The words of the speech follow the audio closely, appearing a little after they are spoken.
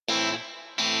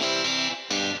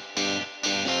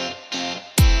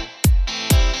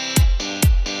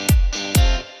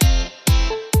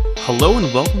Hello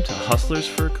and welcome to Hustlers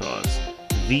for a Cause,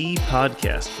 the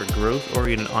podcast for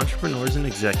growth-oriented entrepreneurs and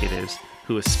executives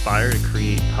who aspire to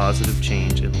create positive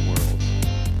change in the world.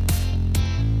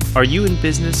 Are you in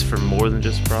business for more than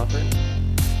just profit?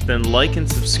 Then like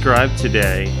and subscribe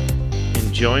today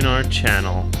and join our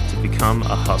channel to become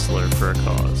a hustler for a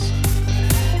cause.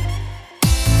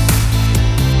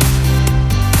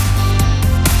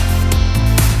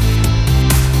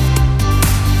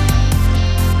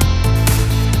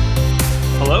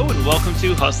 Hello and welcome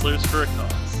to Hustlers for a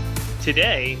Cause.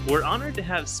 Today, we're honored to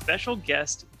have special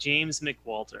guest James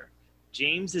McWalter.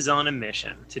 James is on a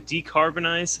mission to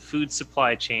decarbonize food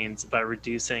supply chains by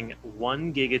reducing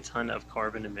 1 gigaton of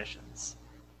carbon emissions.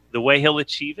 The way he'll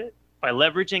achieve it? By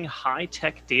leveraging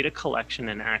high-tech data collection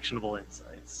and actionable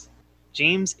insights.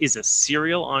 James is a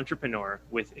serial entrepreneur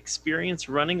with experience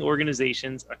running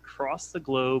organizations across the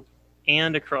globe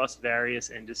and across various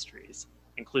industries,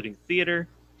 including theater,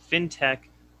 fintech,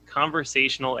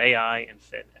 conversational AI, and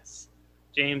fitness.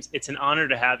 James, it's an honor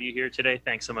to have you here today.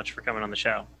 Thanks so much for coming on the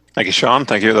show. Thank you, Sean.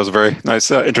 Thank you. That was a very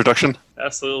nice introduction.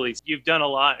 Absolutely. You've done a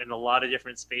lot in a lot of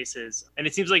different spaces, and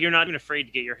it seems like you're not even afraid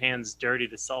to get your hands dirty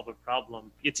to solve a problem.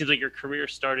 It seems like your career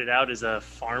started out as a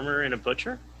farmer and a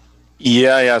butcher.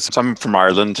 Yeah. So I'm from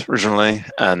Ireland originally,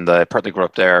 and I partly grew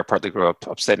up there, partly grew up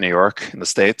upstate New York in the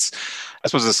States. I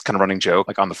suppose this kind of running joke,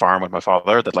 like on the farm with my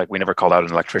father, that like we never called out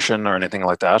an electrician or anything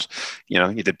like that. You know,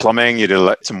 you did plumbing, you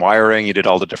did some wiring, you did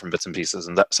all the different bits and pieces.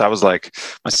 And so I was like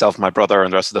myself, my brother,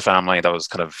 and the rest of the family that was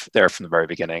kind of there from the very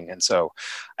beginning. And so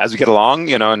as we get along,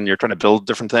 you know, and you're trying to build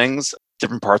different things,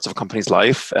 different parts of a company's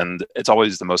life, and it's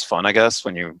always the most fun, I guess,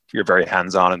 when you're very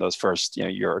hands-on in those first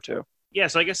year or two. Yeah,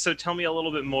 so tell me a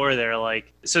little bit more there.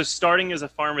 So starting as a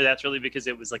farmer, that's really because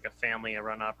it was like a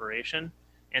family-run operation.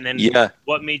 And then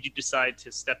What made you decide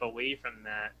to step away from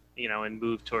that, and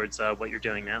move towards what you're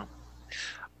doing now?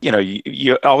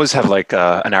 You always have like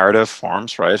a narrative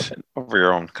forms, right, over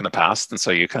your own kind of past. And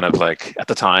so you kind of like, at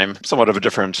the time, somewhat of a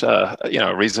different,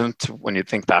 reason to when you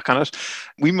think back on it.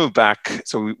 We moved back.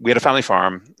 So we had a family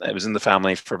farm. It was in the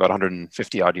family for about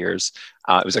 150 odd years.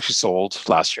 It was actually sold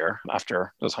last year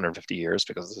after those 150 years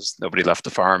because there's nobody left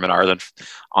the farm in Ireland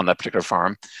on that particular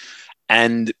farm.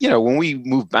 And, when we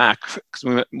moved back,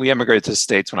 because we emigrated to the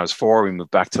States when I was 4, we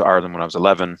moved back to Ireland when I was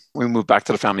 11. We moved back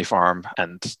to the family farm,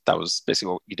 and that was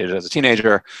basically what you did as a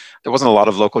teenager. There wasn't a lot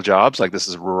of local jobs. Like, this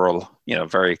is rural,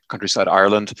 very countryside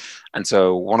Ireland. And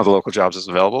so one of the local jobs that's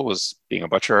available was being a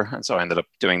butcher. And so I ended up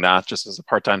doing that just as a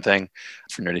part-time thing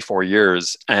for nearly 4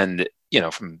 years. And,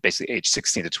 from basically age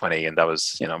 16 to 20. And that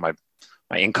was,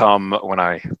 my income when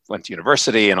I went to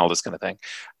university and all this kind of thing.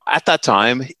 At that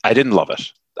time, I didn't love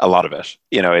it. A lot of it,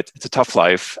 it's a tough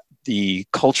life. The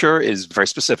culture is very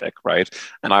specific, right?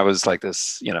 And I was like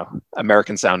this,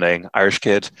 American sounding Irish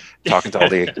kid talking to all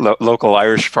the local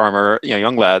Irish farmer,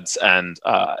 young lads. And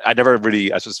I never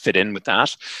really, fit in with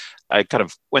that. I kind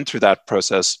of went through that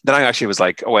process. Then I actually was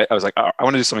like, I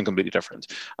want to do something completely different.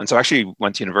 And so I actually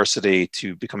went to university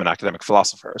to become an academic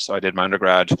philosopher. So I did my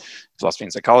undergrad philosophy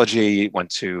and psychology, went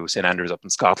to St. Andrews up in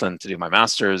Scotland to do my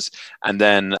master's. And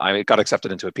then I got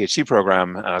accepted into a PhD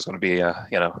program, and I was going to be,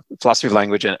 philosophy of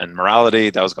language and morality.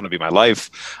 That was going to be my life.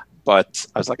 But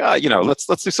I was like,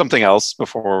 let's do something else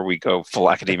before we go full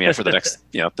academia for the next,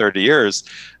 30 years.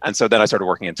 And so then I started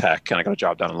working in tech, and I got a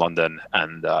job down in London.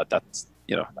 And that's,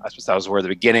 I suppose that was where the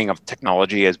beginning of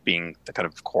technology as being the kind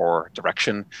of core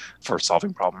direction for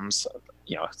solving problems,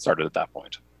 started at that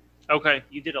point. Okay.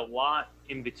 You did a lot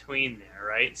in between there,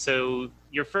 right? So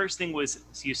your first thing was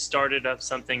you started up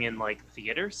something in like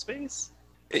theater space?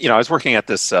 I was working at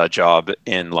this job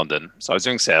in London. So I was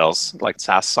doing sales, like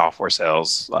SaaS software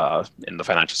sales in the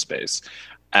financial space.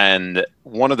 And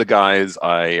two of the guys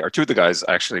I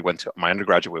actually went to my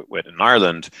undergraduate with in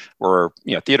Ireland were,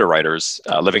 theater writers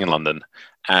living in London.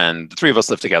 And the three of us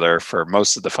lived together for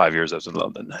most of the 5 years I was in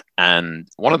London. And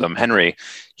one of them, Henry,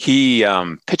 he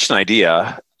pitched an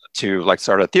idea to like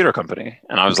start a theater company.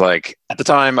 And I was like, at the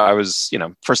time I was,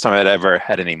 first time I'd ever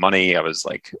had any money. I was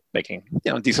like making,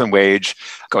 decent wage,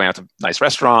 going out to nice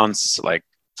restaurants, like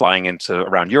flying into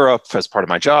around Europe as part of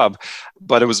my job.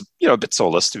 But it was, a bit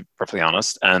soulless, to be perfectly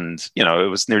honest. And, it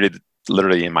was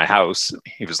literally in my house.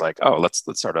 He was like, oh, let's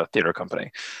start a theater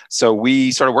company. So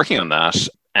we started working on that.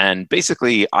 And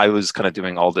basically I was kind of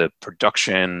doing all the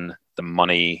production, the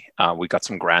money. We got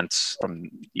some grants from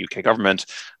the UK government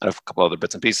and a couple other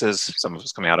bits and pieces. Some of it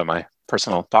was coming out of my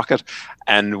personal pocket.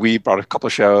 And we brought a couple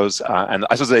of shows. And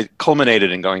I suppose they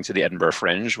culminated in going to the Edinburgh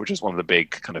Fringe, which is one of the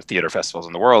big kind of theater festivals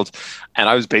in the world. And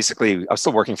I was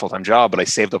still working a full-time job, but I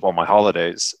saved up all my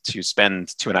holidays to spend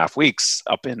 2.5 weeks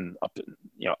up in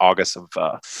August of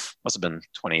must have been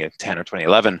 2010 or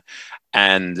 2011.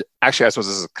 And actually, I suppose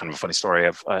this is kind of a funny story.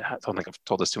 I don't think I've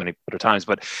told this too many other times,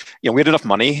 but we had enough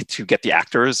money to get the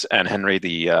actors and Henry,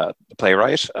 the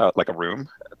playwright, like a room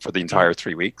for the entire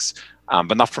 3 weeks,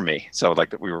 but not for me. So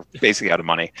like we were basically out of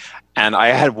money. And I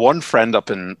had one friend up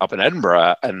in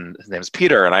Edinburgh, and his name is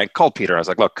Peter. And I called Peter. I was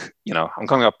like, look, I'm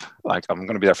coming up. Like I'm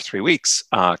going to be there for 3 weeks.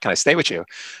 Can I stay with you? And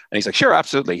he's like, sure,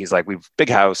 absolutely. He's like, we've big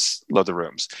house, loads of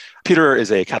rooms. Peter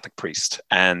is a Catholic priest,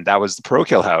 and that was the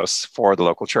parochial house for the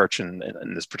local church in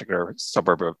this particular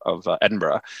suburb of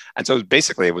Edinburgh. And so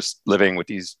basically, it was living with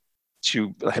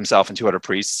himself and two other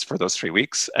priests for those 3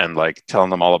 weeks, and like telling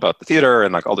them all about the theater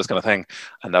and like all this kind of thing.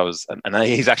 And then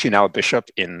he's actually now a bishop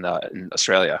in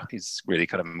Australia. He's really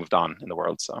kind of moved on in the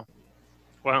world. So.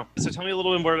 Wow. So tell me a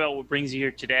little bit more about what brings you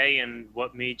here today and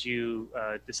what made you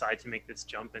decide to make this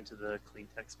jump into the clean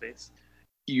tech space.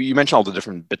 You mentioned all the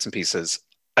different bits and pieces.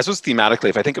 I suppose thematically,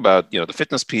 if I think about, the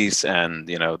fitness piece and,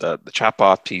 the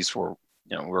chatbot piece were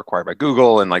acquired by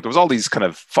Google, and like there was all these kind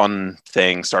of fun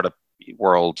things, startup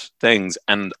world things.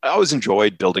 And I always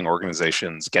enjoyed building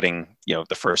organizations, getting,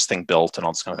 the first thing built and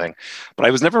all this kind of thing. But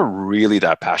I was never really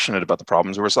that passionate about the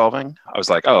problems we were solving. I was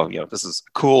like, oh, this is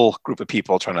a cool group of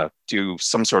people trying to do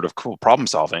some sort of cool problem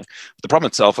solving. But the problem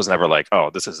itself was never like,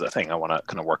 oh, this is a thing I want to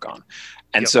kind of work on.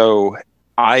 And so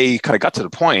I kind of got to the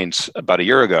point about a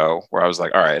year ago where I was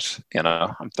like, all right,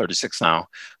 I'm 36 now.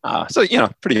 So,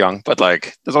 pretty young, but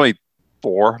like there's only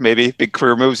 4 maybe big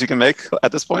career moves you can make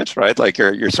at this point, right? Like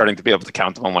you're starting to be able to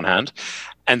count them on one hand.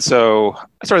 And so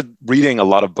I started reading a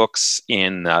lot of books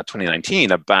in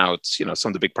 2019 about, some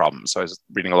of the big problems. So I was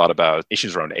reading a lot about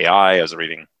issues around AI. I was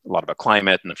reading a lot about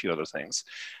climate and a few other things.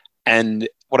 And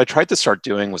what I tried to start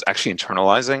doing was actually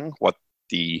internalizing what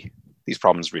these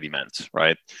problems really meant,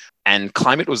 right? And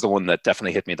climate was the one that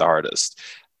definitely hit me the hardest.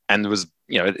 And it was,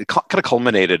 it kind of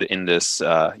culminated in this,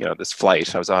 this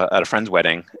flight. I was at a friend's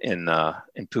wedding in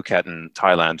Phuket in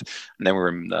Thailand, and then we were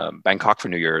in Bangkok for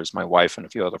New Year's, my wife and a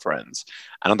few other friends.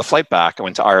 And on the flight back, I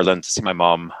went to Ireland to see my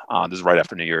mom. This is right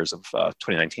after New Year's of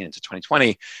 2019 into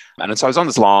 2020. And so I was on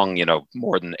this long,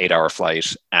 more than 8-hour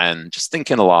flight, and just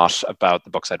thinking a lot about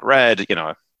the books I'd read,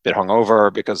 a bit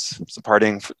hungover because of some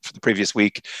partying for the previous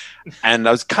week. And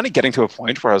I was kind of getting to a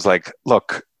point where I was like,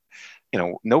 look,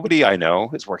 nobody I know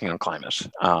is working on climate.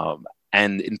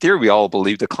 And in theory, we all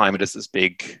believe that climate is this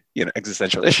big,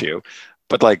 existential issue,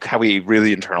 but like how we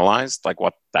really internalized like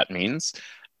what that means.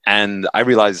 And I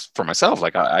realized for myself,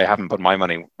 like I haven't put my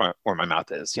money where my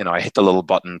mouth is. I hit the little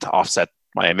button to offset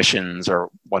my emissions or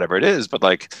whatever it is, but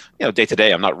like, day to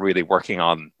day, I'm not really working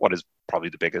on what is probably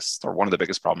the biggest or one of the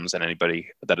biggest problems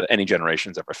that any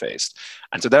generation's ever faced.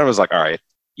 And so then I was like, all right,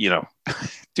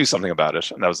 do something about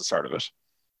it. And that was the start of it.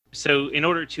 So in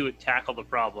order to tackle the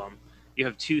problem, you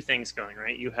have 2 things going,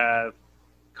 right? You have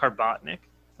Carbotnik,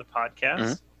 the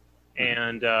podcast,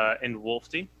 and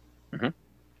Wolfty. Mm-hmm.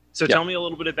 So tell me a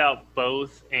little bit about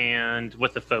both and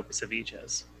what the focus of each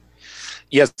is.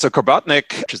 Yes, so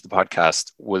Carbotnik, which is the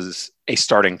podcast, was a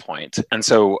starting point. And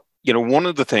so, one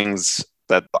of the things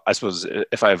that I suppose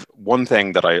if I have one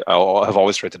thing that I have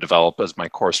always tried to develop as my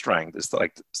core strength is to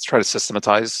try to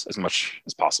systematize as much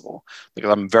as possible,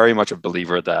 because I'm very much a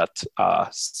believer that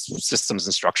systems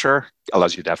and structure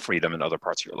allows you to have freedom in other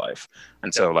parts of your life.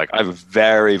 And so I have a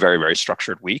very, very, very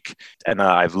structured week, and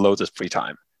I have loads of free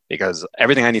time because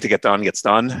everything I need to get done gets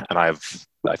done. And I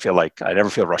feel like I never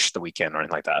feel rushed the weekend or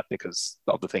anything like that because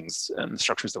of the things and the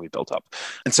structures that we built up.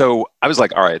 And so I was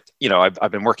like, all right,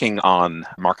 I've been working on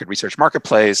market research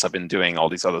marketplace. I've been doing all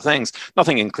these other things,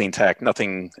 nothing in clean tech,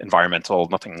 nothing environmental,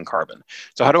 nothing in carbon.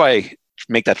 So how do I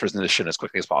make that transition as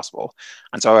quickly as possible?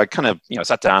 And so I kind of,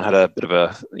 sat down, had a bit of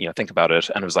a, think about it,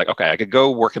 and it was like, okay, I could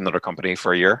go work in another company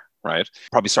for a year, right?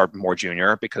 Probably start more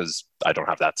junior because I don't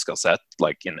have that skill set,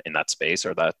 like in that space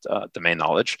or that domain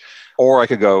knowledge. Or I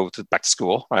could go back to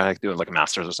school, right? I could do like a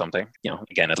master's or something,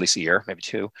 again, at least a year, maybe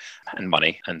 2, and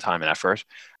money and time and effort.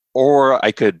 Or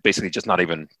I could basically just not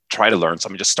even try to learn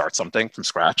something, just start something from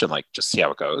scratch and just see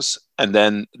how it goes. And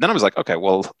then I was like, okay,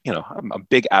 well, I'm a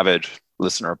big avid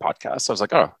listener of podcasts. So I was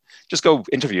like, oh, just go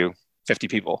interview 50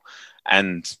 people.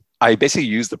 And I basically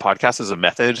used the podcast as a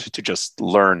method to just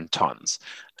learn tons.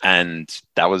 And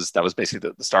that was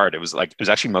basically the start. It was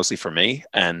actually mostly for me.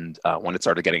 And when it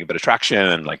started getting a bit of traction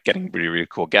and getting really, really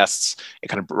cool guests, it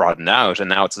kind of broadened out. And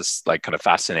now it's this kind of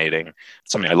fascinating,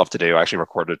 something I love to do. I actually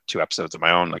recorded 2 episodes of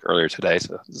my own earlier today.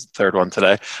 So this is the 3rd one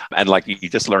today. And you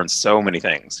just learn so many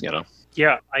things,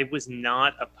 Yeah, I was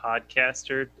not a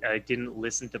podcaster. I didn't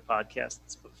listen to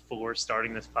podcasts before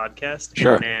starting this podcast.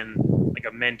 Sure. And then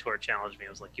a mentor challenged me. I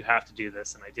was like, you have to do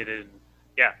this. And I did it in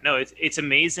Yeah, no, it's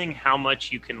amazing how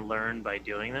much you can learn by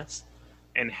doing this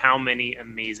and how many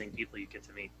amazing people you get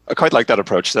to meet. I quite like that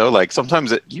approach though. Like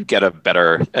sometimes you get a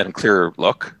better and clearer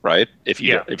look, right?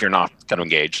 Yeah. If you're not kind of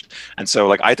engaged. And so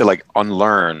like I had to like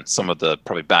unlearn some of the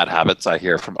probably bad habits I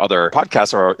hear from other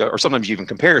podcasts, or sometimes you even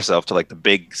compare yourself to like the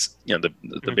big,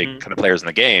 the big kind of players in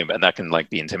the game, and that can like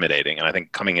be intimidating. And I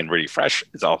think coming in really fresh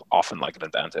is often like an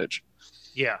advantage.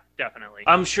 Yeah, definitely.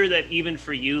 I'm sure that even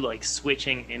for you, like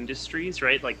switching industries,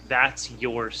 right? Like that's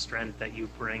your strength that you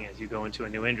bring as you go into a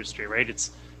new industry, right?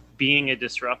 It's being a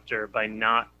disruptor by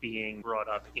not being brought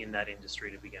up in that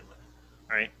industry to begin with,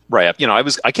 right? Right.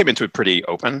 I came into it pretty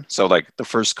open. So like the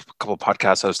first couple of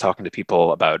podcasts, I was talking to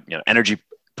people about, energy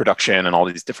production and all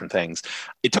these different things.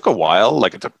 It took a while,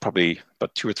 like it took probably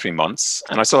about 2 or 3 months.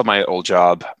 And I still had my old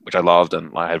job, which I loved,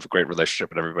 and I have a great relationship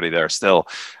with everybody there still.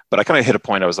 But I kind of hit a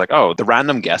point, I was like, oh, the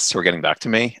random guests who are getting back to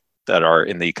me that are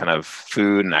in the kind of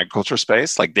food and agriculture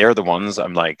space, like they're the ones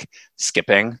I'm like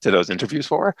skipping to those interviews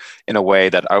for, in a way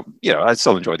that I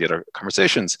still enjoy the other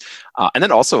conversations. And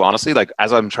then also, honestly, like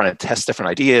as I'm trying to test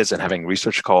different ideas and having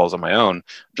research calls on my own,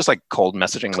 just like cold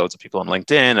messaging loads of people on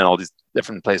LinkedIn and all these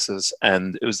different places.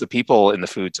 And it was the people in the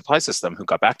food supply system who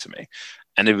got back to me.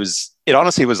 And it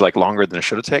honestly was like longer than it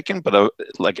should have taken, but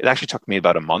like it actually took me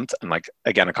about a month, and like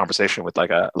again a conversation with like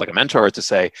a mentor to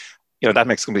say, that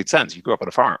makes complete sense. You grew up on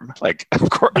a farm. Like, of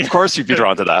course you'd be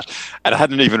drawn to that. And it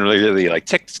hadn't even really like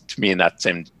ticked to me in that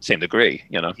same degree,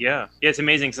 Yeah. Yeah, it's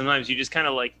amazing. Sometimes you just kind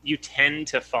of like, you tend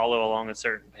to follow along a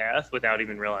certain path without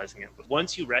even realizing it. But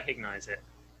once you recognize it,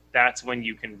 that's when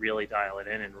you can really dial it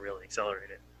in and really accelerate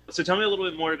it. So tell me a little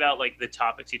bit more about like the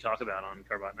topics you talk about on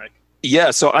Carbotnik. Yeah.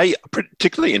 So I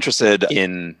particularly interested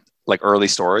in like early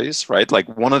stories, right? Like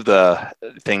one of the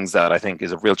things that I think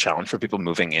is a real challenge for people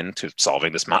moving into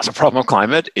solving this massive problem of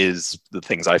climate is the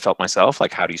things I felt myself.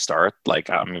 Like, how do you start?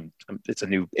 Like, I mean, it's a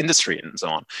new industry and so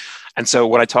on. And so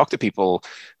when I talk to people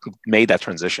who made that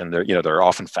transition, they're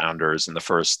often founders in the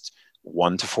first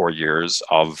 1 to 4 years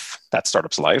of that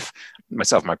startup's life.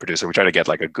 Myself and my producer, we try to get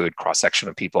like a good cross section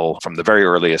of people from the very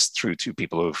earliest through to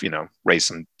people who've, raised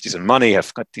some decent money,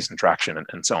 have got decent traction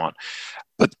and so on.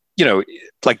 But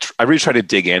like I really try to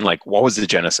dig in, like what was the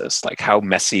genesis? Like how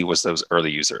messy was those early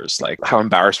users? Like how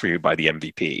embarrassed were you by the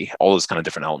MVP? All those kind of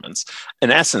different elements. In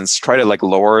essence, try to like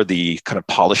lower the kind of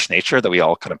polished nature that we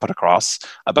all kind of put across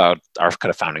about our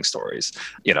kind of founding stories,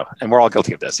 and we're all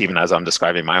guilty of this, even as I'm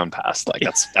describing my own past. Like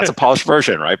that's a polished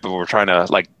version, right? But we're trying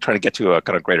to get to a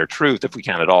kind of greater truth, if we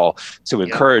can at all, to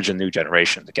encourage a new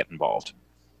generation to get involved.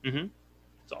 Mm-hmm.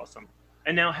 It's awesome.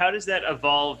 And now, how does that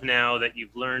evolve now that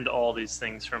you've learned all these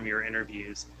things from your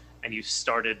interviews and you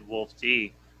started Wolf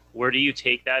D? Where do you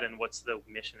take that, and what's the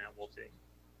mission at Wolf D?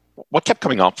 What kept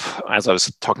coming up as I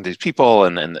was talking to these people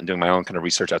and doing my own kind of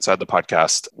research outside the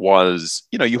podcast was,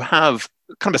 you have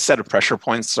kind of a set of pressure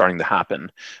points starting to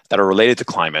happen that are related to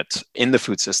climate in the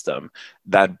food system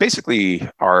that basically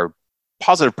are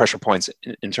positive pressure points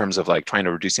in terms of like trying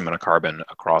to reduce the amount of carbon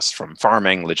across from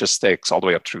farming, logistics, all the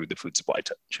way up through the food supply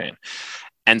chain.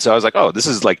 And so I was like, oh, this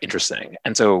is like interesting.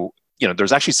 And so,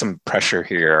 there's actually some pressure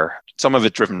here, some of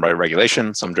it driven by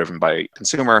regulation, some driven by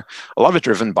consumer, a lot of it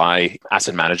driven by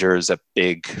asset managers at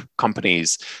big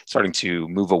companies starting to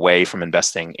move away from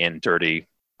investing in dirty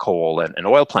coal and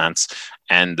oil plants,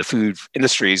 and the food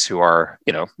industries who are,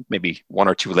 maybe 1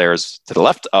 or 2 layers to the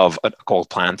left of a coal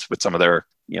plant with some of their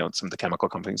some of the chemical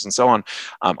companies and so on,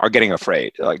 are getting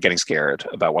afraid, getting scared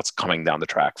about what's coming down the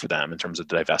track for them in terms of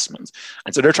divestments.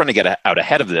 And so they're trying to get out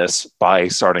ahead of this by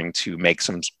starting to make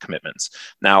some commitments.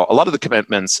 Now, a lot of the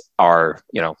commitments are,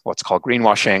 what's called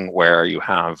greenwashing, where you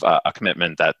have a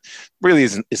commitment that really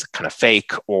is kind of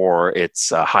fake, or it's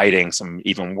hiding some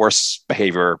even worse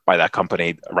behavior by that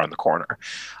company around the corner.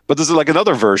 But there's like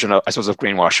another version of, I suppose, of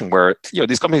greenwashing where,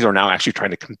 these companies are now actually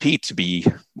trying to compete to be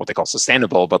what they call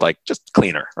sustainable, but like just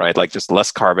cleaner, right? Like just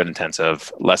less carbon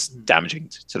intensive, less damaging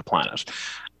to the planet.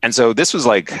 And so this was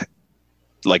like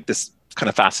this kind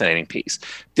of fascinating piece.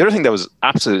 The other thing that was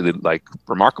absolutely like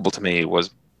remarkable to me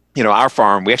was, our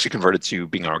farm, we actually converted to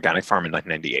being an organic farm in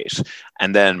 1998.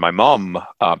 And then my mom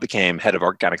became head of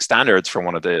organic standards for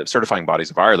one of the certifying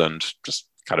bodies of Ireland, just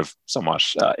kind of somewhat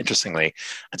interestingly.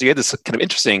 And so you had this kind of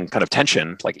interesting kind of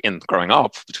tension, like in growing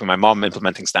up, between my mom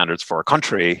implementing standards for a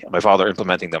country and my father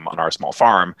implementing them on our small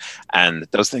farm. And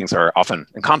those things are often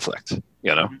in conflict,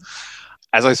 Mm-hmm.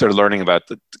 As I started learning about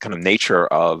the kind of nature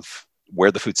of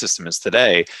where the food system is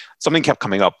today, something kept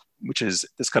coming up, which is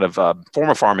this kind of form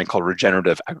of farming called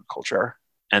regenerative agriculture.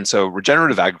 And so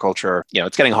regenerative agriculture,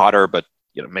 it's getting hotter, but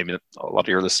maybe a lot of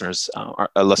your listeners are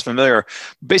less familiar.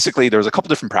 Basically, there's a couple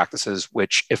different practices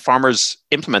which, if farmers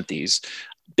implement these,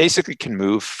 basically can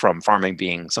move from farming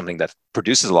being something that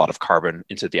produces a lot of carbon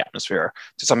into the atmosphere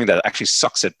to something that actually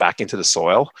sucks it back into the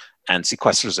soil and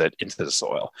sequesters it into the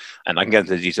soil. And I can get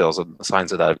into the details of the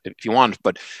science of that if you want,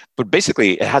 but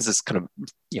basically it has this kind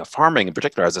of, farming in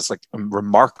particular has this like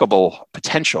remarkable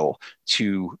potential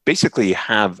to basically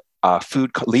have food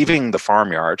leaving the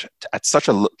farmyard at such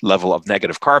a level of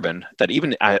negative carbon that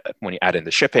even when you add in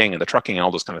the shipping and the trucking and all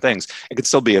those kind of things, it could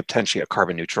still be potentially a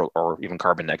carbon neutral or even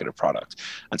carbon negative product.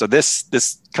 And so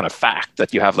this kind of fact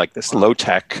that you have like this low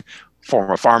tech form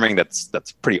of farming that's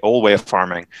pretty old way of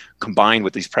farming combined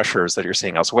with these pressures that you're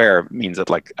seeing elsewhere means that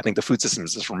like I think the food system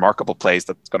is this remarkable place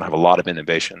that's going to have a lot of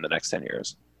innovation in the next 10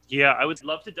 years. Yeah, I would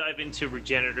love to dive into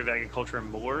regenerative agriculture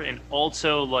more and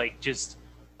also like just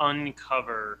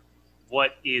uncover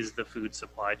what is the food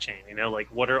supply chain, like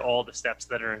what are all the steps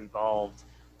that are involved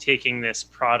taking this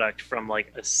product from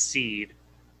like a seed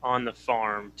on the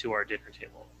farm to our dinner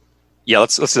table. Yeah,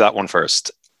 let's do that one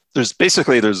first.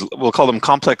 We'll call them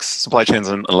complex supply chains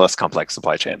and less complex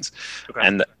supply chains. Okay.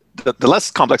 And the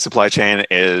less complex supply chain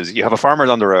is you have a farmer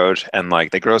down the road and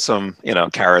like they grow some,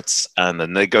 carrots, and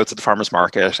then they go to the farmer's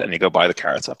market and you go buy the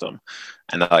carrots off them.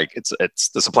 And like it's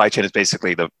the supply chain is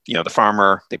basically the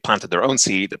farmer, they planted their own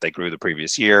seed that they grew the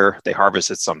previous year, they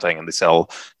harvested something and they sell,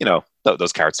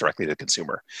 those carrots directly to the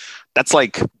consumer. That's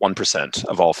like 1%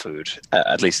 of all food,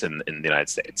 at least in the United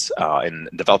States. In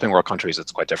developing world countries,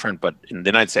 it's quite different, but in the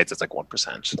United States, it's like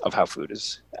 1% of how food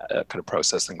is kind of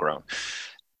processed and grown.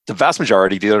 The vast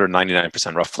majority, the other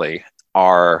 99% roughly,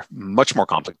 are much more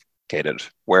complicated,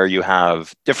 where you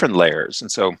have different layers.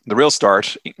 And so the real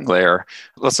start layer,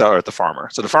 let's start at the farmer.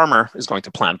 So the farmer is going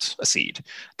to plant a seed.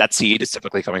 That seed is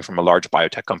typically coming from a large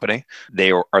biotech company.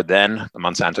 They are then,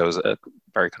 Monsanto is a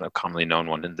very kind of commonly known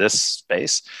one in this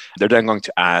space. They're then going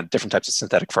to add different types of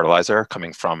synthetic fertilizer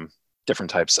coming from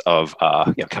different types of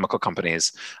chemical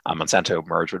companies. Monsanto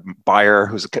merged with Bayer,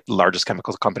 who's the largest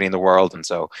chemical company in the world. And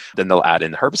so then they'll add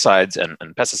in herbicides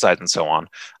and pesticides and so on.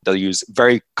 They'll use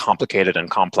very complicated and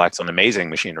complex and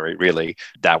amazing machinery, really,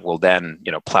 that will then,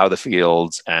 plow the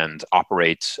fields and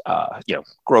operate,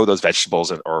 grow those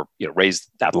vegetables or raise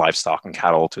that livestock and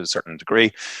cattle to a certain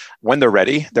degree. When they're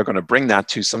ready, they're going to bring that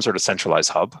to some sort of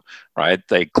centralized hub, right?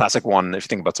 The classic one, if you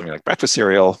think about something like breakfast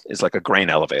cereal, is like a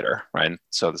grain elevator, right?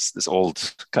 So this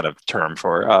old kind of term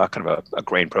for kind of a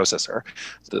grain processor.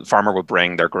 The farmer will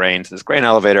bring their grain to this grain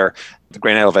elevator. The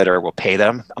grain elevator will pay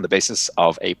them on the basis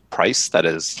of a price that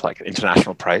is like an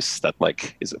international price that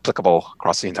like is applicable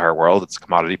across the entire world. It's a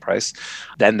commodity price.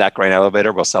 Then that grain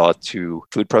elevator will sell it to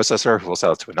a food processor who will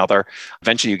sell it to another.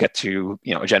 Eventually you get to,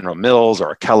 a General Mills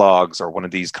or a Kellogg's or one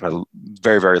of these kind of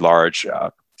very, very large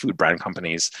food brand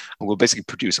companies who will basically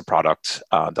produce a product.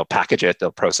 They'll package it,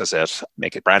 they'll process it,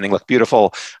 make it branding look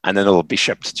beautiful, and then it'll be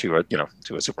shipped to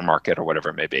a supermarket or whatever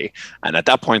it may be. And at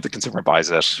that point, the consumer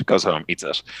buys it, goes home, eats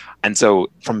it. And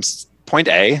so from point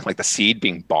A, like the seed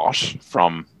being bought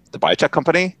from the biotech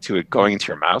company to it going into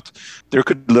your mouth, there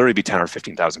could literally be 10 or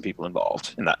 15,000 people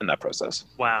involved in that process.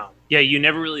 Wow. Yeah, you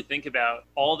never really think about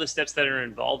all the steps that are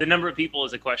involved. The number of people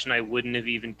is a question I wouldn't have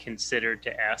even considered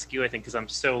to ask you, I think, because I'm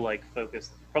so like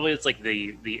focused. Probably it's like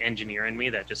the engineer in me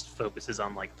that just focuses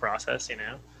on like process,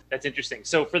 That's interesting.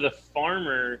 So for the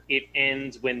farmer, it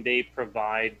ends when they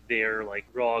provide their like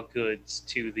raw goods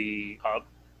to the hub,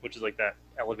 which is like that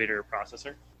elevator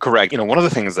processor. Correct. One of the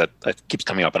things that keeps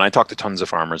coming up, and I talk to tons of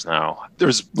farmers now,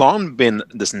 there's long been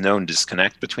this known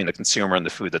disconnect between the consumer and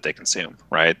the food that they consume,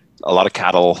 right? A lot of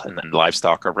cattle and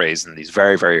livestock are raised in these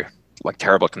very, very like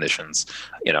terrible conditions.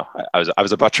 I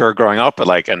was a butcher growing up, but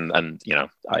like, and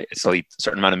I still eat a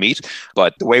certain amount of meat,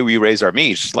 but the way we raise our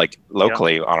meat, like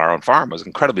locally on our own farm, was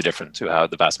incredibly different to how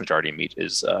the vast majority of meat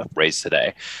is raised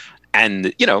today.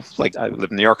 And, like I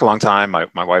lived in New York a long time.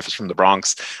 My wife is from the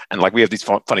Bronx. And like we have these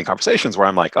funny conversations where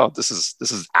I'm like, oh, this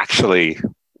is actually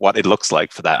what it looks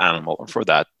like for that animal or for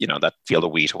that, that field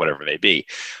of wheat or whatever it may be.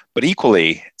 But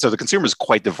equally, so the consumer is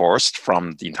quite divorced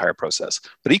from the entire process.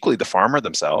 But equally, the farmer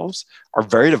themselves are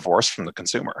very divorced from the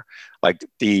consumer. Like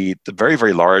the very,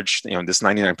 very large, this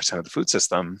 99% of the food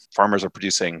system, farmers are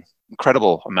producing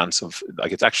incredible amounts of,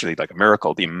 like, it's actually like a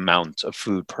miracle, the amount of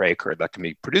food per acre that can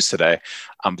be produced today.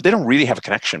 But they don't really have a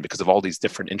connection because of all these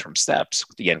different interim steps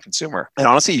with the end consumer. And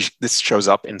honestly, this shows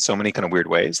up in so many kind of weird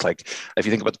ways. Like if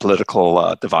you think about the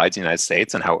political divides in the United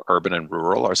States and how urban and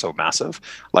rural are so massive,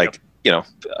 like,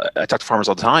 I talk to farmers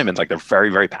all the time and like they're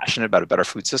very, very passionate about a better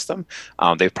food system.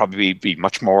 They'd probably be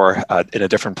much more in a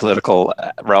different political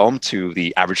realm to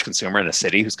the average consumer in a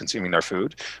city who's consuming their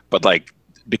food. But like,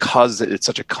 because it's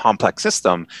such a complex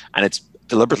system and it's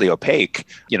deliberately opaque,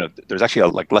 there's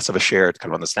actually like less of a shared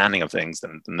kind of understanding of things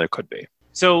than there could be.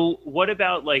 So what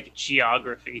about like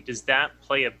geography? Does that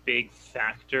play a big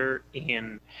factor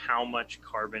in how much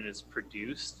carbon is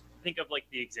produced? Think of like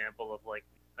the example of like,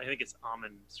 I think it's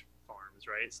almond farms,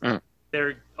 right? So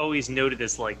they're always noted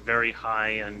as like very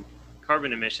high on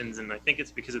carbon emissions, and I think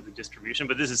it's because of the distribution.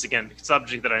 But this is, again, a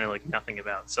subject that I know like nothing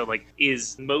about. So like,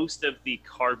 is most of the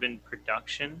carbon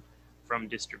production from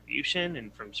distribution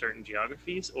and from certain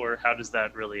geographies, or how does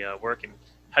that really work? And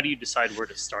how do you decide where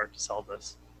to start to solve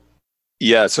this?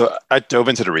 Yeah, so I dove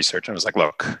into the research and was like,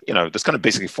 look, there's kind of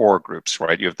basically four groups,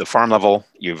 right? You have the farm level,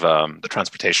 you have the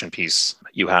transportation piece,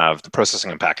 you have the processing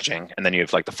and packaging, and then you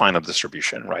have like the final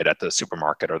distribution, right, at the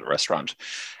supermarket or the restaurant.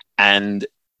 And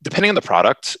depending on the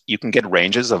product, you can get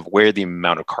ranges of where the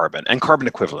amount of carbon and carbon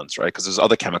equivalents, right? Because there's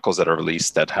other chemicals that are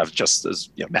released that have just as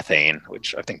methane,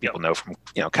 which I think people know from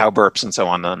cow burps and so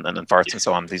on, and farts and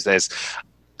so on these days,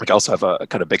 which also have a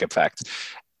kind of big effect.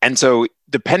 And so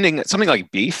depending, something like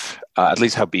beef, at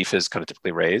least how beef is kind of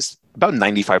typically raised, about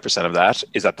 95% of that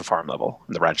is at the farm level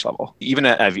and the ranch level. Even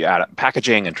if you add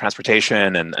packaging and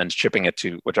transportation and shipping it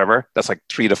to whichever, that's like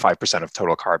 3 to 5% of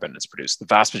total carbon is produced. The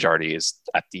vast majority is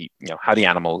at the, how the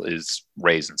animal is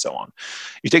raised and so on.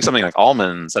 You take something like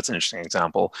almonds, that's an interesting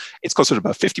example. It's closer to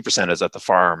about 50% is at the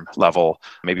farm level,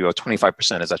 maybe about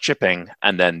 25% is at shipping,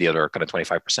 and then the other kind of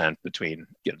 25% between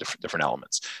different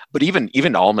elements. But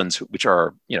even almonds, which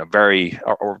are very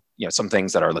or some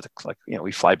things that are like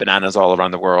we fly bananas all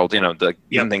around the world,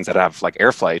 even things that have like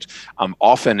air flight,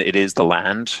 often it is the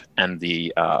land and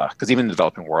the because even in the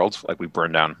developing world, like we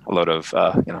burn down a load of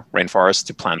rainforests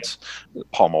to plant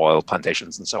palm oil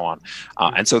plantations and so on,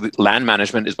 and so the land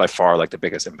management is by far like the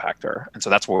biggest impactor, and so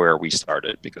that's where we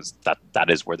started, because that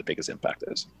is where the biggest impact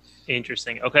is.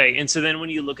 Interesting. Okay, and so then when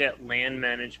you look at land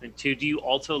management too, do you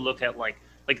also look at like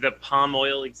the palm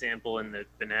oil example and the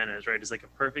bananas, right, is like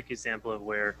a perfect example of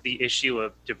where the issue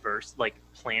of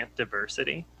plant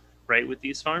diversity, right, with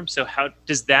these farms. So how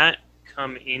does that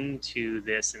come into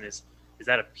this, and is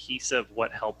that a piece of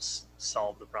what helps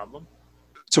solve the problem?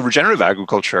 So regenerative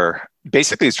agriculture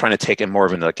basically is trying to take in more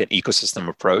of an ecosystem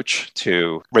approach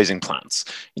to raising plants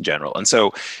in general. And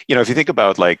so, if you think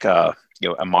about like a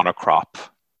monocrop,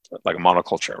 like a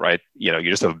monoculture, right? You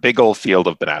just have a big old field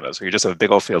of bananas, or you just have a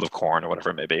big old field of corn, or whatever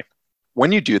it may be.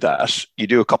 When you do that, you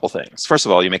do a couple things. First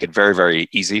of all, you make it very, very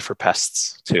easy for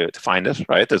pests to find it,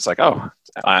 right? It's like, oh,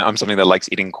 I'm something that likes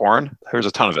eating corn. Here's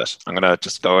a ton of it. I'm going to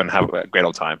just go and have a great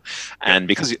old time. And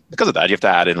because of that, you have to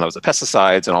add in loads of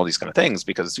pesticides and all these kind of things,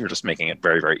 because you're just making it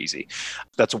very, very easy.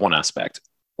 That's one aspect.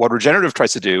 What regenerative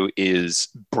tries to do is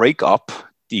break up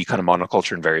the kind of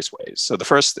monoculture in various ways. So the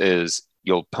first is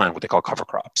you'll plant what they call cover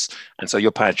crops. And so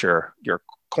you'll plant your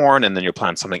corn, and then you'll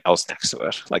plant something else next to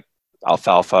it, like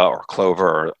alfalfa or clover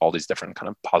or all these different kind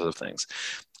of positive things.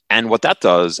 And what that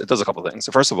does, it does a couple of things.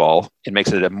 So first of all, it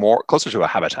makes it closer to a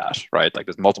habitat, right? Like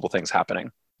there's multiple things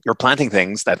happening. You're planting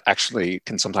things that actually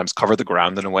can sometimes cover the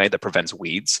ground in a way that prevents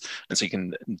weeds. And so you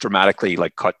can dramatically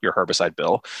cut your herbicide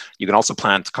bill. You can also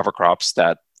plant cover crops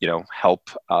that help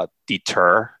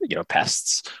deter,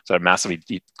 pests. So it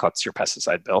massively cuts your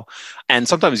pesticide bill. And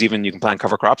sometimes even you can plant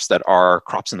cover crops that are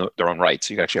crops in their own right.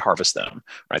 So you can actually harvest them,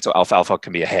 right? So alfalfa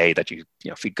can be a hay that you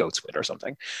feed goats with or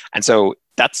something. And so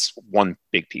that's one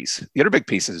big piece. The other big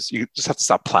piece is you just have to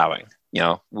stop plowing.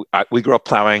 We grew up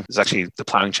plowing. There's actually the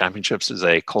plowing championships is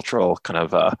a cultural kind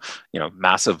of,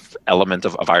 massive element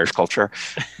of Irish culture.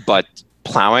 But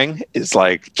plowing is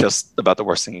like just about the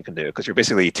worst thing you can do, because you're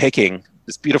basically taking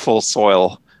this beautiful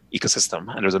soil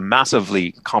ecosystem, and there's a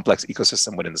massively complex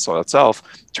ecosystem within the soil itself,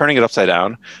 turning it upside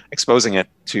down, exposing it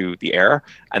to the air,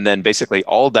 and then basically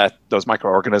all those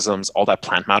microorganisms, all that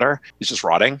plant matter is just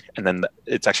rotting, and then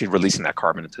it's actually releasing that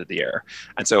carbon into the air.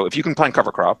 And so if you can plant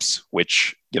cover crops,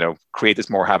 which create this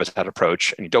more habitat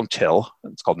approach, and you don't till,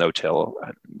 it's called no-till,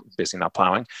 basically not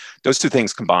plowing, those two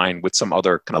things combined with some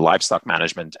other kind of livestock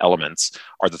management elements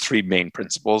are the three main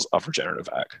principles of regenerative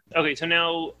ag. Okay, so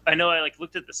now I know I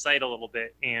looked at the site a little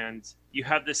bit, and you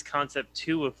have this concept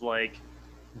too of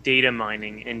data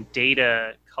mining and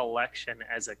data collection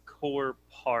as a core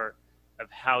part of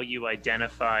how you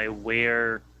identify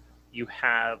where you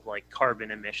have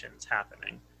carbon emissions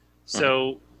happening.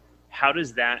 So how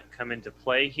does that come into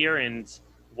play here, and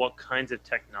what kinds of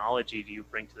technology do you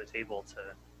bring to the table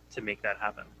to make that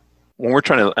happen? When we're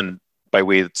trying to, and by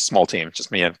we, it's a small team,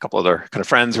 just me and a couple other kind of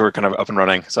friends who are kind of up and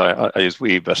running. So I use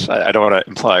we, but I don't want to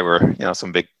imply we're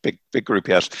some big group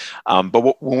yet.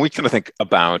 But when we kind of think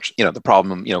about the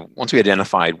problem, once we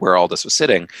identified where all this was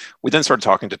sitting, we then started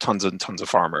talking to tons and tons of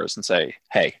farmers and say,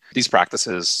 hey, these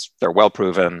practices, they're well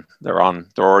proven, they're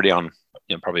already on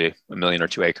probably 1 million or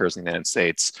 2 acres in the United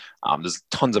States. There's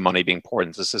tons of money being poured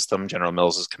into the system. General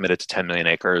Mills is committed to 10 million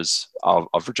acres of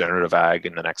regenerative ag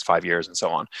in the next 5 years and so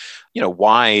on.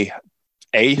 Why?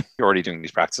 A, you're already doing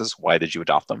these practices. Why did you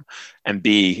adopt them? And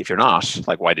B, if you're not,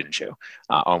 like, why didn't you?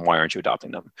 And why aren't you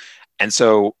adopting them? And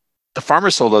so the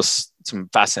farmers told us some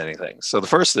fascinating things. So the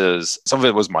first is some of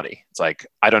it was money. It's like,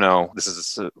 I don't know, this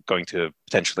is going to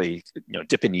potentially,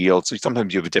 dip in yield. So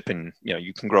sometimes you have a dip in,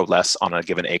 you can grow less on a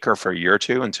given acre for a year or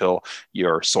two until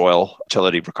your soil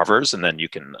fertility recovers, and then you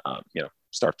can,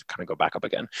 start to kind of go back up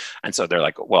again. And so they're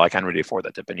like, well, I can't really afford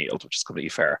that dip in yield, which is completely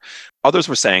fair. Others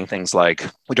were saying things like,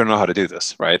 we don't know how to do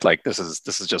this, right? Like this is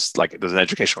just like, there's an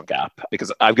educational gap,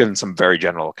 because I've given some very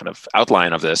general kind of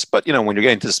outline of this, but when you're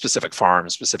getting to specific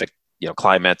farms, specific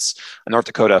climates, a North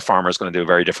Dakota farmer is going to do a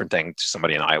very different thing to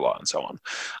somebody in Iowa and so on.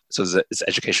 So it's an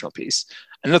educational piece.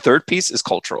 And the third piece is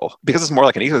cultural, because it's more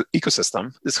like an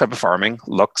ecosystem. This type of farming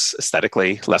looks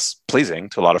aesthetically less pleasing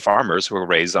to a lot of farmers who are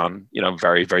raised on,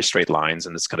 very, very straight lines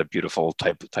and this kind of beautiful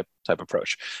type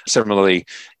approach. Similarly,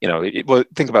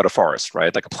 think about a forest,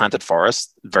 right? Like a planted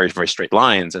forest, very, very straight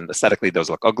lines, and aesthetically those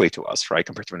look ugly to us, right?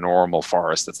 Compared to a normal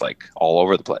forest that's like all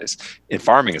over the place. In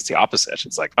farming, it's the opposite.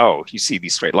 It's like, oh, you see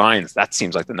these straight lines, that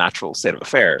seems like the natural state of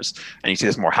affairs. And you see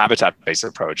this more habitat-based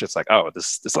approach. It's like, oh,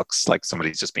 this looks like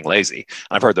somebody's just being lazy.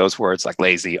 And I've heard those words like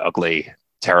lazy, ugly,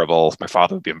 terrible. My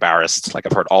father would be embarrassed. Like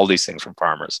I've heard all these things from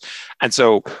farmers. And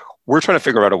so we're trying to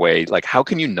figure out a way, like how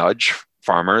can you nudge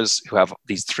farmers who have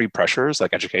these three pressures,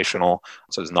 like educational,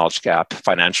 so there's a knowledge gap,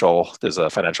 financial, there's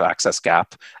a financial access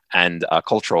gap, and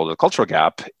cultural, the cultural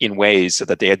gap, in ways so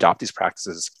that they adopt these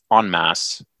practices en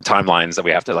masse, timelines that we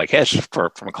have to like hit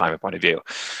from a climate point of view.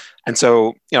 And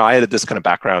so, I had this kind of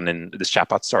background in this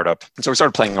chatbot startup. And so we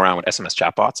started playing around with SMS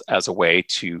chatbots as a way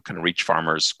to kind of reach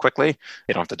farmers quickly.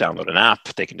 They don't have to download an app.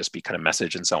 They can just be kind of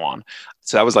message and so on.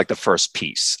 So that was like the first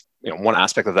piece. One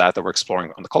aspect of that we're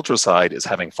exploring on the cultural side is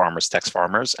having farmers text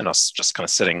farmers and us just kind of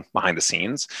sitting behind the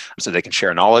scenes so they can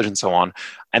share knowledge and so on.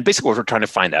 And basically what we're trying to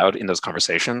find out in those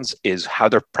conversations is how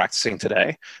they're practicing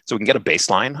today. So we can get a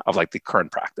baseline of like the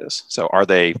current practice. So are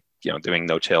they, doing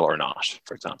no-till or not,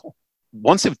 for example.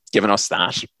 Once they've given us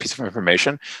that piece of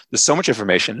information, there's so much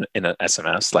information in an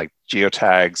SMS, like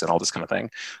geotags and all this kind of thing.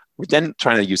 We're then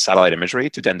trying to use satellite imagery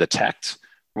to then detect,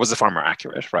 was the farmer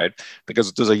accurate, right?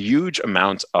 Because there's a huge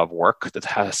amount of work that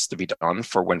has to be done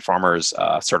for when farmers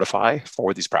certify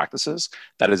for these practices.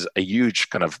 That is a huge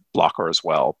kind of blocker as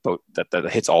well, but that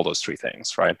hits all those three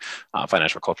things, right?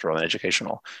 Financial, cultural, and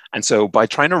educational. And so by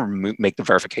trying to make the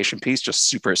verification piece just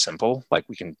super simple, like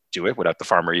we can do it without the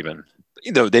farmer even,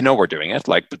 they know we're doing it,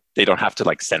 like, but they don't have to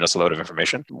like send us a load of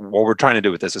information. What we're trying to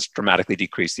do with this is dramatically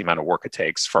decrease the amount of work it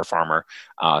takes for a farmer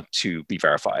to be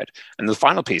verified. And the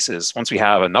final piece is once we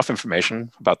have enough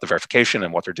information about the verification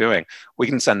and what they're doing, we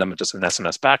can send them just an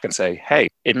SMS back and say, hey,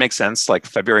 it makes sense, like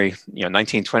February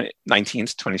 19th,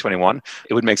 2021,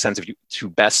 it would make sense if you to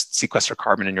best sequester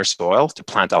carbon in your soil to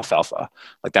plant alfalfa.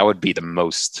 Like that would be the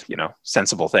most,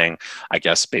 sensible thing, I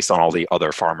guess, based on all the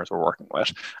other farmers we're working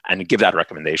with, and give that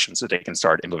recommendation so they can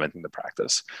start implementing the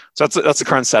practice. So that's the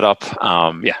current setup.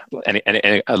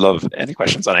 I love any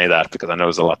questions on any of that because I know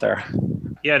there's a lot there.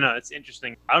 Yeah, no, it's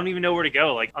interesting. I don't even know where to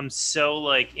go. Like, I'm so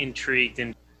like intrigued.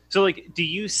 And so like, do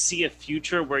you see a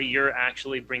future where you're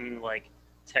actually bringing like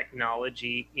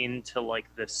technology into like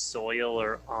the soil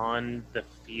or on the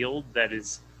field that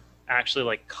is actually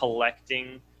like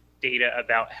collecting data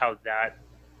about how that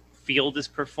field is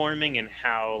performing and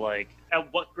how like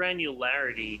at what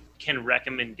granularity can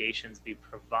recommendations be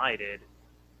provided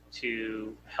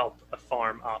to help a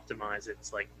farm optimize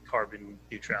its like carbon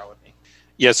neutrality?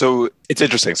 Yeah, so it's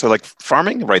interesting. So like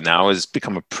farming right now has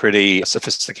become a pretty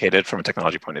sophisticated from a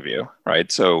technology point of view,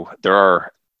 right? So there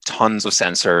are tons of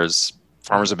sensors.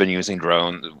 Farmers have been using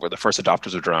drones. We're the first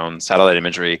adopters of drones, satellite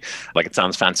imagery. Like it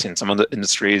sounds fancy in some of the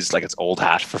industries, like it's old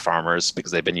hat for farmers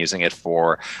because they've been using it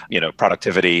for,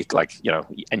 productivity, like,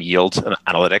 and yield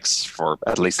analytics for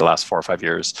at least the last 4 or 5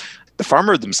 years. The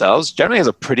farmer themselves generally has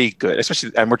a pretty good,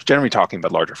 especially, and we're generally talking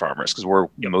about larger farmers because we're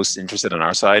most interested on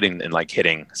our side in like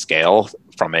hitting scale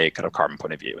from a kind of carbon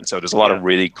point of view. And so there's a lot of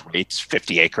really great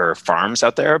 50-acre farms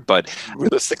out there, but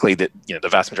realistically, the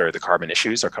vast majority of the carbon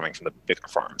issues are coming from the bigger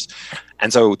farms.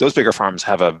 And so those bigger farms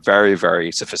have a very,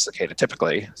 very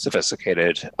typically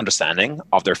sophisticated understanding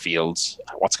of their fields,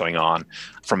 what's going on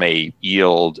from a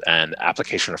yield and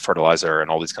application of fertilizer and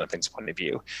all these kind of things point of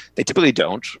view. They typically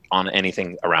don't on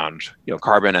anything around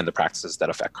carbon and the practices that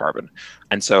affect carbon.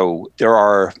 And so there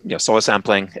are, soil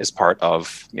sampling is part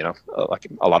of, like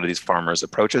a lot of these farmers those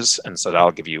approaches. And so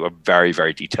that'll give you a very,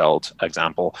 very detailed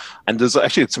example. And there's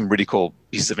actually some really cool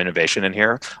pieces of innovation in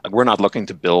here. Like, we're not looking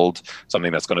to build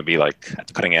something that's going to be like at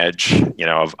the cutting edge,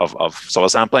 of soil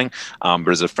sampling. But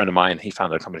there's a friend of mine, he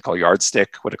founded a company called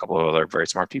Yardstick with a couple of other very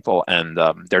smart people, and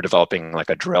they're developing like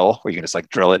a drill where you can just like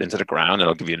drill it into the ground, and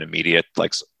it'll give you an immediate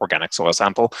like organic soil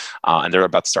sample. And they're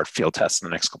about to start field tests in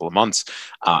the next couple of months.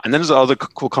 And then there's other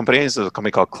cool companies. There's a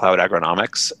company called Cloud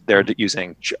Agronomics. They're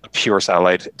using pure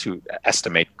satellite to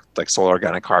estimate like soil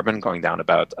organic carbon going down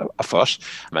about a foot,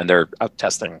 and they're out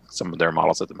testing some of their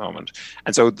models at the moment.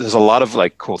 And so there's a lot of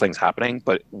like cool things happening,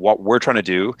 but what we're trying to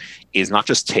do is not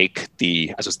just take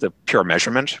the pure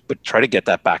measurement, but try to get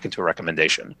that back into a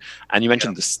recommendation. And you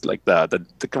mentioned this, like the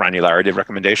granularity of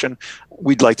recommendation.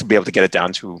 We'd like to be able to get it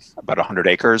down to about 100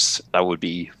 acres. That would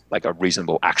be like a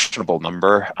reasonable, actionable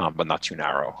number, but not too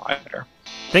narrow either.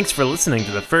 Thanks for listening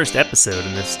to the first episode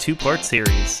in this 2-part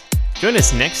series. Join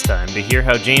us next time to hear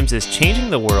how James is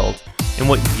changing the world and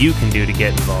what you can do to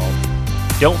get involved.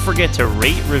 Don't forget to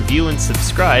rate, review, and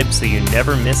subscribe so you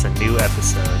never miss a new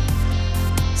episode.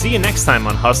 See you next time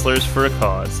on Hustlers for a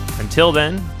Cause. Until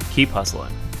then, keep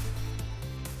hustling.